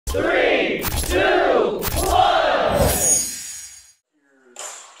3, 2, 1.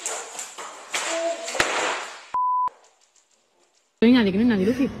 Que no hay nadie,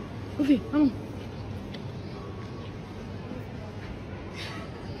 Luffy. Luffy, vamos.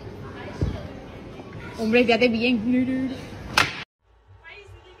 Hombre, quédate bien.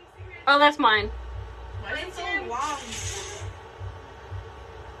 Oh, that's mine. Why is it so long?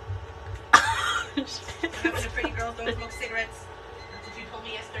 Having a pretty girl don't smoke cigarettes. That's what you told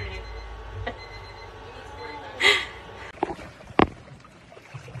me yesterday.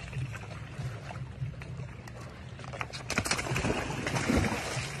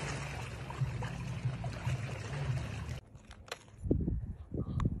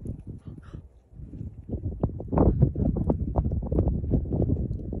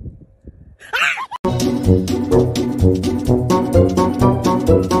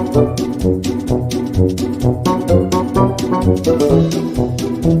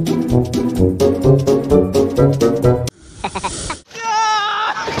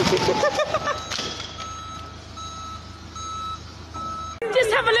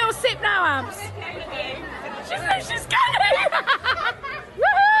 Just have a little sip now, Abs. She's going.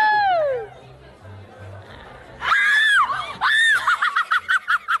 Woohoo!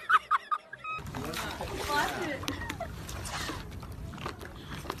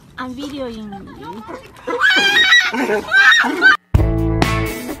 I'm videoing you.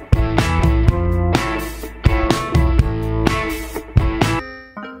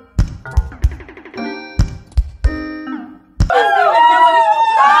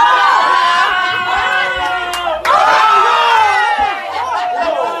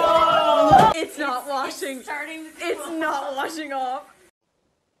 It's not washing. It's not washing off.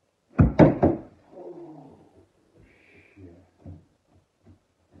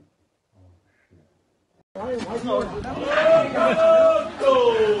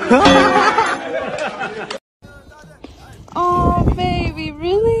 Oh, baby,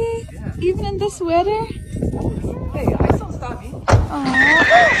 really? Yeah. Even in this weather? Hey, I don't stop me.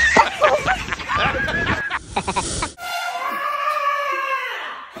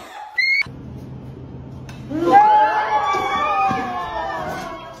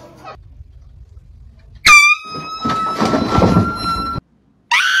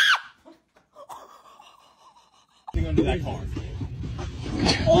 You're gonna do that car.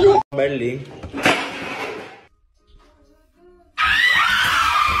 Berlin.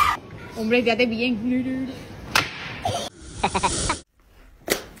 Hombre, quédate bien.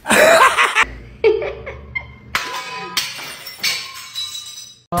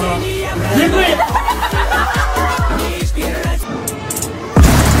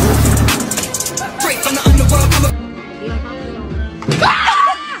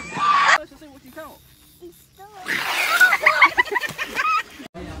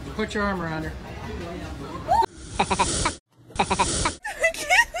 Put your arm around her.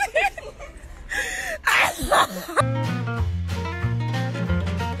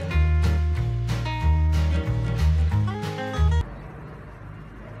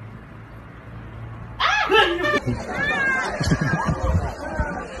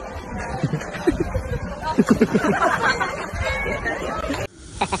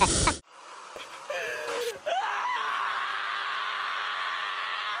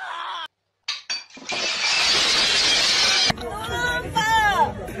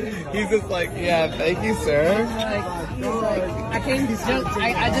 He's just like, yeah, thank you, sir.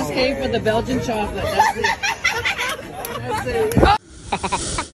 I just came for the Belgian chocolate. That's it. That's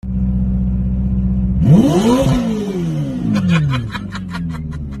it.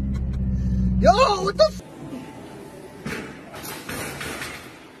 Yo, what the f?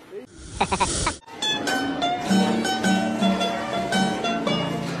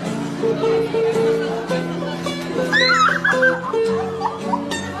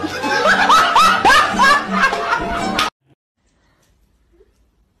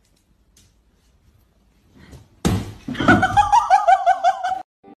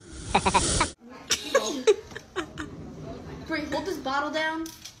 Frank, hold this bottle down.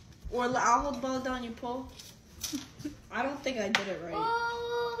 Or I'll hold the bottle down, you pull. I don't think I did it right.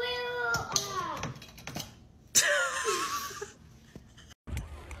 Oh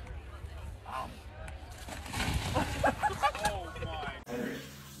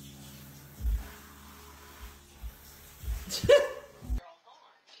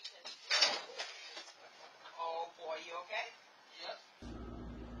boy, you okay? Yep.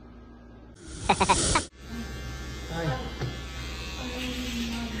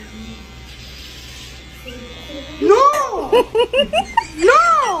 No!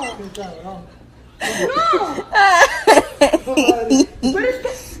 No! No! What is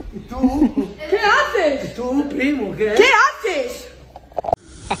this? ¿Qué haces? Tú, primo, ¿qué? ¿Qué haces?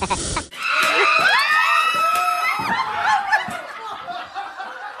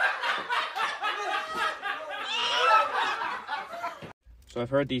 So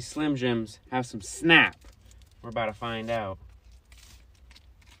I've heard these Slim Jims have some snap. We're about to find out.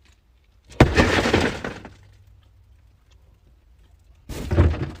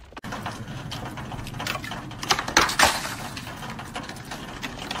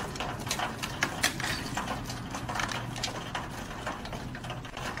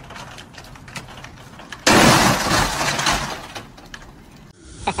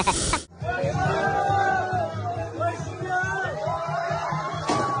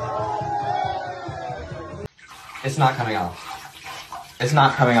 It's not coming off. It's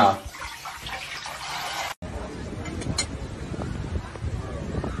not coming off.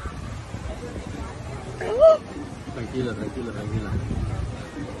 Tranquila, tranquila, tranquila.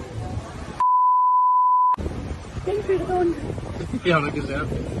 Ten perdón. ¿Y ahora qué se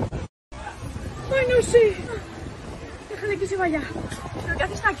hace? Ay, no sé. Déjale que se vaya. ¿Pero qué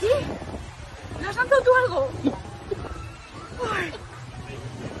haces aquí? ¿Le has lanzado tú algo? Ay.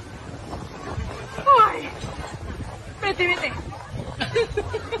 Ay. Vete, vete.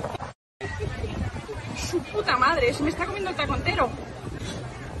 Su puta madre, se me está comiendo el taco entero.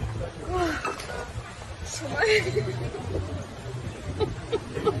 Su madre.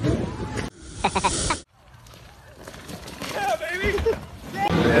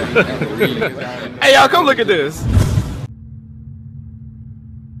 Hey, y'all, come look at this.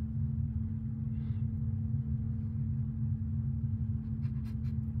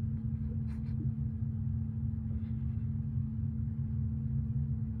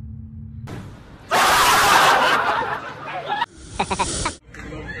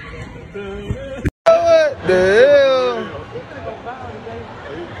 What the hell?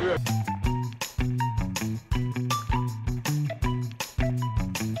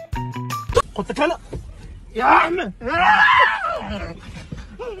 خد كلا يا عم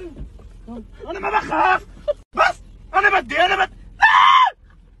انا ما بخاف بس انا بدي اطلع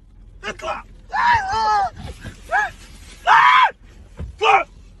اطلع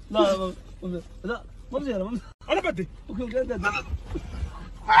لا لا ما بدي انا بدي انا بدي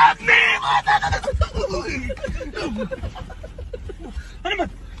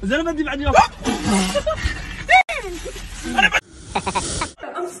اذا انا بدي بعد يوم انا بدي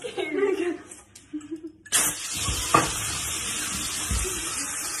I'm scared again.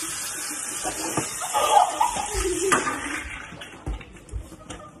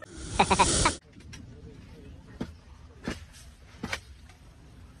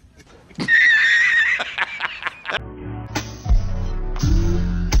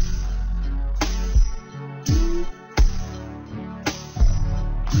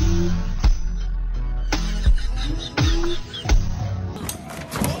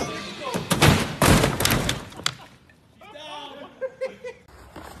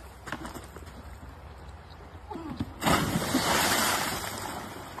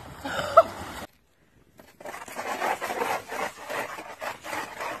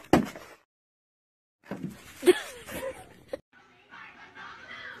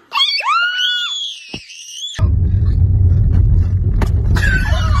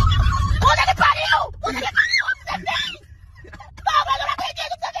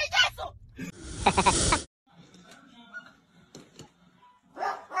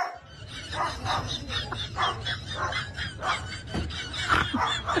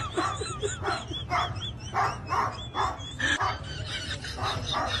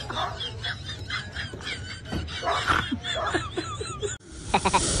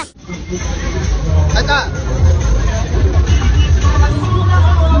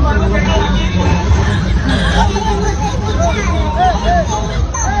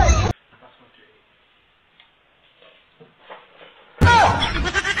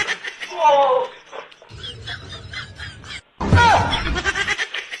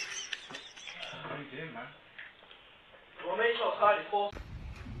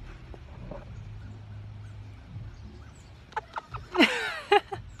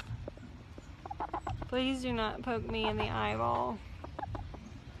 Please do not poke me in the eyeball.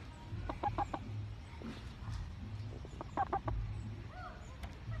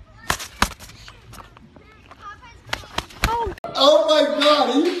 Oh my god,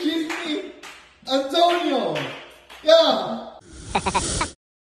 are you kidding me? Antonio! Yeah!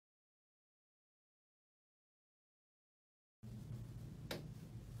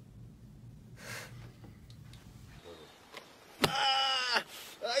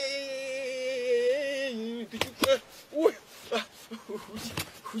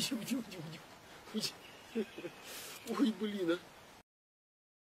 Ой, блин, а.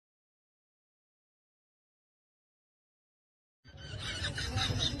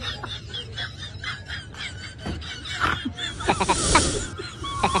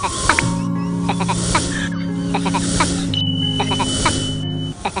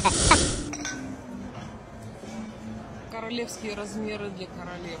 Королевские размеры для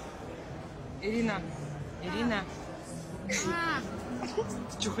королев. Ирина, Ирина. Ты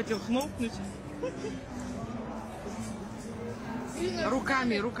что, хотел хнопнуть?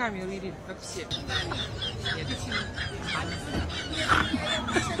 Руками, руками, Ирина, как все. Нет.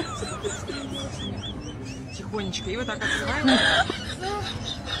 Тихонечко. И вот так открываем.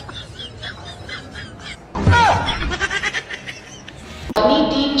 Funny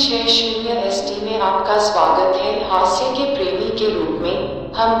 360 SD में आपका स्वागत है। हास्य के प्रेमी के रूप में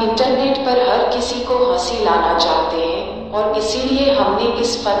हम इंटरनेट पर हर किसी को हंसी लाना चाहते हैं और इसीलिए हमने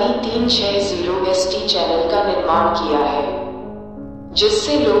इस फनी 360 SD चैनल का निर्माण किया है,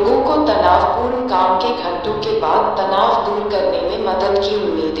 जिससे लोगों को तनावपूर्ण काम के घंटों के बाद तनाव दूर करने में मदद की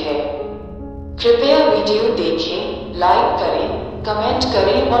उम्मीद है। कृपया वीडियो देखें, लाइक करें, कमेंट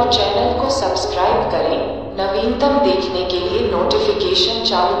करें और चैनल को सब्सक्राइब करें। नवीनतम देखने के लिए नोटिफिकेशन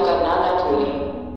चालू करना न भूलें।